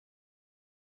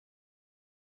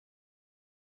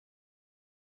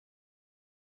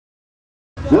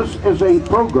This is a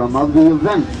program of the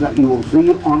events that you will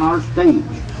see on our stage.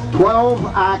 12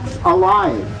 acts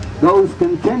alive. Goes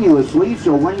continuously,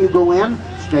 so when you go in,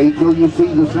 stay till you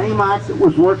see the same act that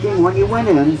was working when you went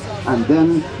in, and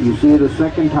then you see it a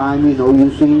second time, you know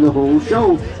you've seen the whole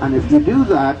show. And if you do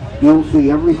that, you'll see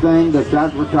everything that's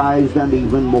advertised and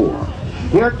even more.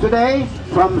 Here today,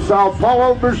 from Sao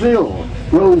Paulo, Brazil,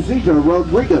 Rosita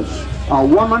Rodriguez, a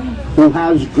woman who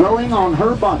has growing on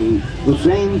her body the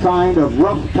same kind of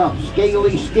rough, tough,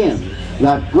 scaly skin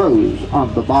that grows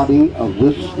on the body of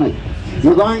this snake.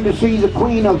 You're going to see the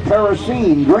Queen of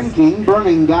Kerosene drinking,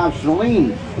 burning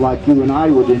gasoline like you and I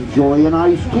would enjoy an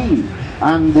iced tea.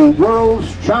 And the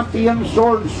world's champion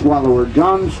sword swallower,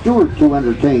 Jon Stewart, to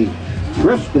entertain.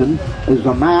 Tristan is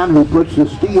a man who puts a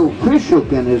steel fish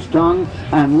hook in his tongue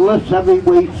and lifts heavy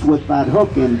weights with that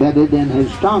hook embedded in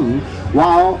his tongue,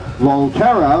 while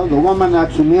Volterra, the woman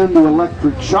that's immune to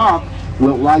electric shock,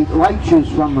 will light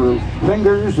leeches from her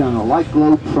fingers and a light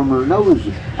globe from her nose.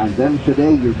 And then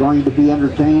today you're going to be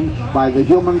entertained by the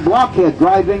human blockhead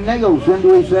driving nails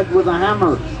into his head with a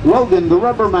hammer, Logan the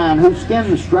rubber man whose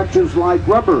skin stretches like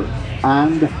rubber.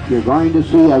 And you're going to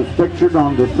see, as pictured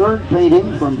on the third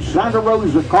painting from Santa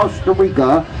Rosa, Costa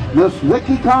Rica, Miss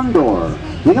Vicky Condor,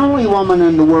 the only woman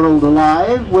in the world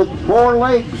alive with 4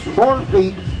 legs, 4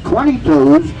 feet, 20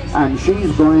 toes, and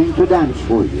she's going to dance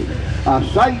for you. A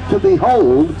sight to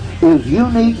behold is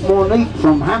Unique Monique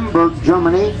from Hamburg,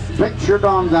 Germany, pictured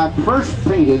on that first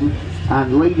painting,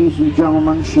 and ladies and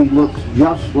gentlemen, she looks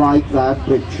just like that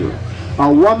picture.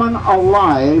 A woman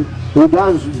alive who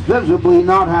does visibly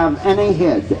not have any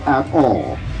head at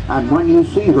all. And when you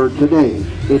see her today,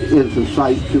 it is a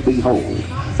sight to behold.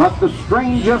 But the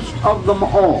strangest of them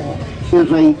all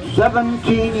is a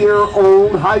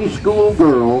 17-year-old high school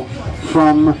girl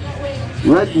from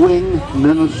Red Wing,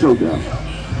 Minnesota.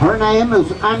 Her name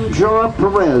is Angela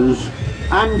Perez.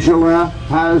 Angela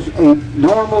has a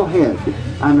normal head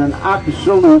and an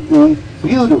absolutely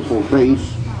beautiful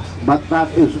face, but that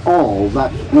is all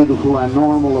that's beautiful and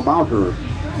normal about her,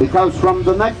 because from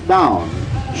the neck down,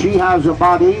 she has a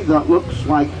body that looks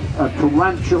like a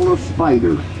tarantula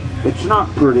spider. It's not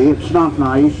pretty, it's not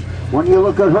nice. When you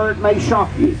look at her, it may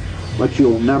shock you, but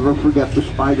you'll never forget the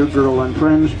Spider Girl. And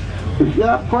friends, if you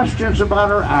have questions about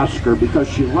her, ask her, because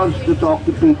she loves to talk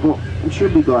to people, and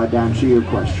she'll be glad to answer your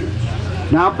questions.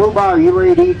 Now, Pooh Bah, are you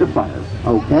ready to eat the fire?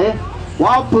 Okay.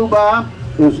 While Pooh Bah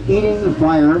is eating the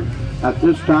fire, at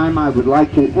this time I would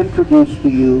like to introduce to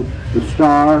you the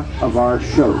star of our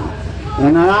show.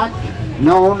 In an act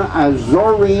known as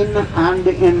Zorine and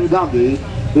Ingagi,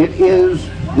 it is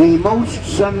the most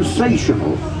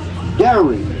sensational,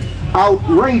 daring,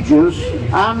 outrageous,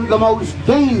 and the most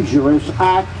dangerous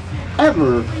act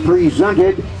ever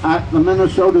presented at the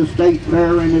Minnesota State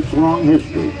Fair in its long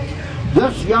history.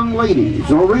 This young lady,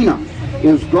 Zorina,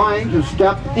 is going to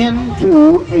step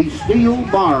into a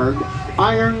steel-barred,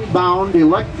 iron-bound,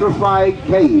 electrified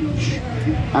cage.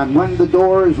 And when the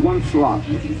door is once locked,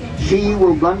 she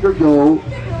will undergo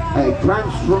a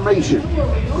transformation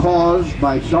caused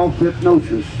by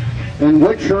self-hypnosis, in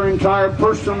which her entire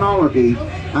personality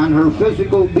and her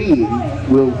physical being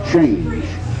will change.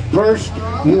 First,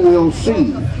 you will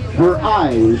see her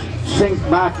eyes sink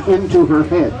back into her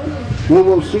head. You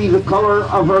will see the color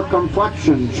of her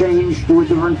complexion change to a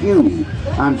different hue.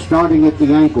 And starting at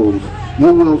the ankles,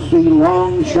 you will see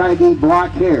long, shaggy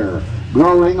black hair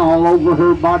growing all over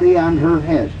her body and her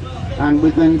head. And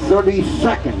within 30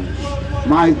 seconds,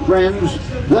 my friends,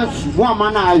 this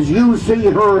woman, as you see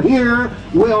her here,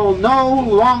 will no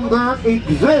longer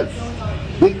exist,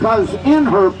 because in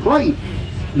her place,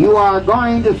 you are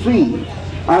going to see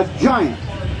a giant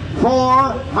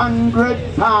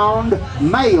 400-pound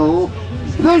male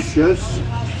vicious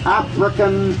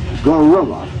African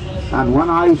gorilla. And when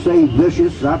I say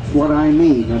vicious, that's what I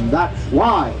mean, and that's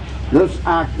why this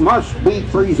act must be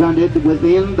presented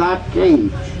within that cage,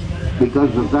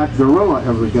 because if that gorilla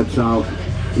ever gets out,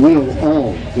 we'll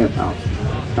all get out.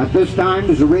 At this time,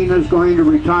 Zorina is going to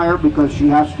retire because she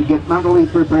has to get mentally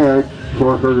prepared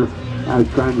for her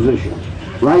transition.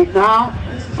 Right now,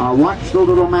 watch the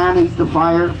little man eat the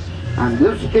fire, and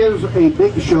this is a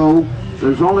big show.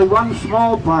 There's only one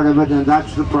small part of it, and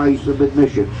that's the price of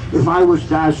admission. If I was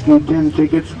to ask you 10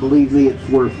 tickets, believe me, it's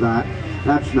worth that.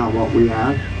 That's not what we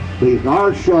have. It's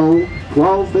our show,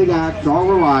 12 big acts, all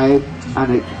alive,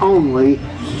 and it's only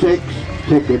 6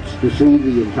 tickets to see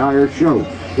the entire show.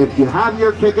 If you have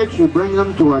your tickets, you bring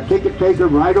them to our ticket taker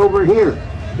right over here.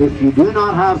 If you do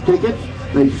not have tickets,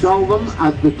 they sell them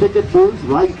at the ticket booth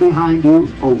right behind you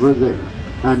over there.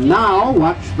 And now,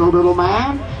 watch the little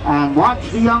man, and watch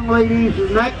the young lady's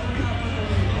neck.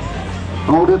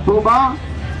 Hold it, Pooh-Bah.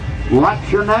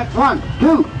 Watch your neck. 1,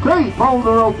 2, 3. Pull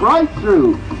the rope right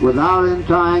through without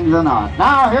untying the knot.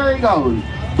 Now here he goes.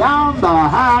 Down the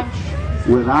hatch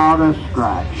without a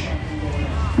scratch.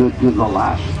 Good to the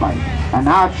last fight. And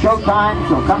now it's showtime,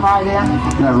 so come right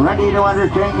in. They're ready to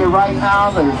entertain you right now.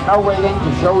 There's no waiting.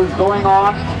 The show is going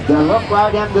on. They look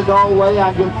right in the doorway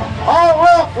and you...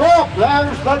 Oh, look!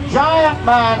 There's the giant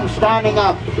man standing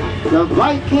up. The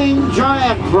Viking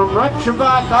giant from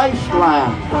Reykjavik,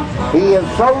 Iceland. He is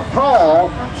so tall,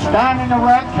 standing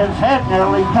erect, his head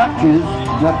nearly touches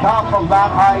the top of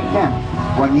that high tent.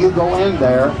 When you go in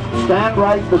there, stand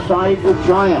right beside the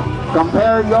giant.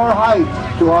 Compare your height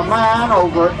to a man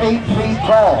over 8 feet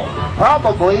tall.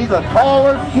 Probably the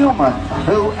tallest human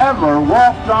who ever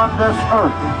walked on this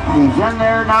earth. He's in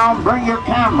there now. Bring your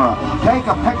camera. Take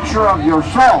a picture of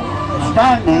yourself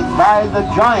standing by the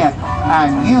giant.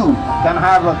 And you can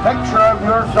have a picture of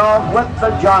yourself with the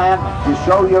giant to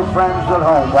show your friends at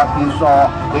home what you saw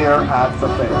here at the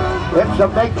fair. It's a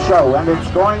big show, and it's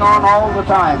going on all the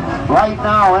time. Right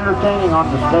now, entertaining on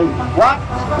the stage. What?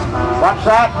 What's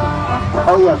that?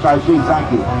 Oh, yes, I see.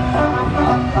 Thank you.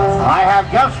 I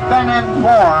have just been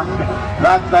informed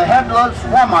that the headless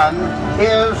woman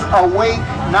is awake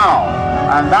now.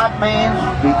 And that means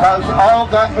because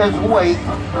Olga is awake,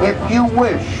 if you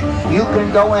wish, you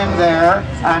can go in there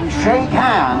and shake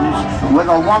hands with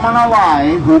a woman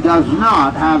alive who does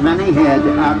not have any head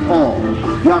at all.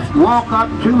 Just walk up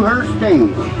to her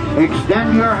stage,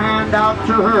 extend your hand out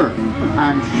to her,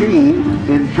 and she,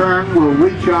 in turn, will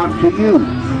reach out to you.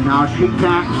 Now, she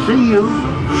can't see you,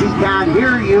 she can't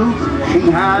hear you,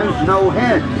 she has no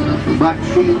head, but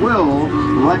she will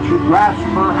let you grasp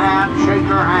her hand, shake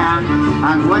her hand,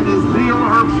 and when you feel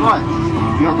her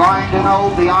flesh, you're going to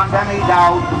know beyond any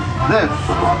doubt this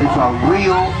is a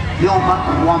real human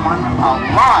woman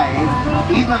alive,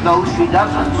 even though she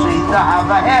doesn't seem to have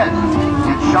a head.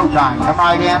 It's showtime. Come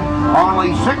right in.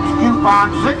 Only 6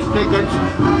 coupons, 6 tickets.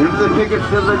 Give the tickets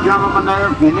to the gentleman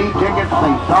there. If you need tickets,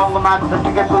 they sell them at the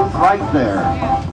ticket booth right there.